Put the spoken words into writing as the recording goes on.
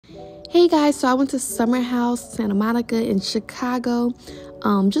Hey guys, so I went to Summer House Santa Monica in Chicago.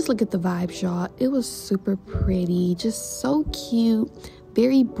 Just look at the vibes, y'all. It was super pretty, just so cute,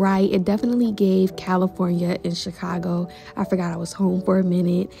 very bright. It definitely gave California in Chicago. I forgot I was home for a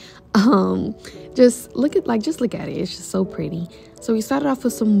minute. Just look at it. It's just so pretty. So we started off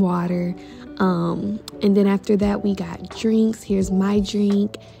with some water, and then after that we got drinks. Here's my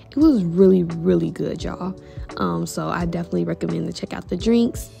drink. It was really, really good, y'all. So I definitely recommend to check out the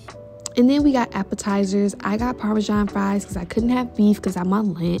drinks. And then we got appetizers. I got Parmesan fries because I couldn't have beef because I'm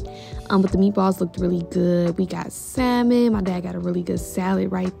on Lent. But the meatballs looked really good. We got salmon. My dad got a really good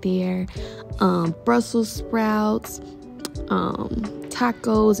salad right there. Brussels sprouts,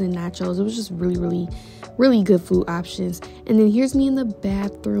 tacos, and nachos. It was just really, really, really good food options. And then here's me in the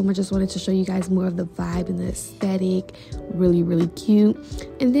bathroom. I just wanted to show you guys more of the vibe and the aesthetic. Really, really cute.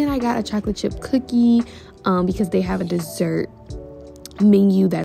 And then I got a chocolate chip cookie because they have a dessert menu that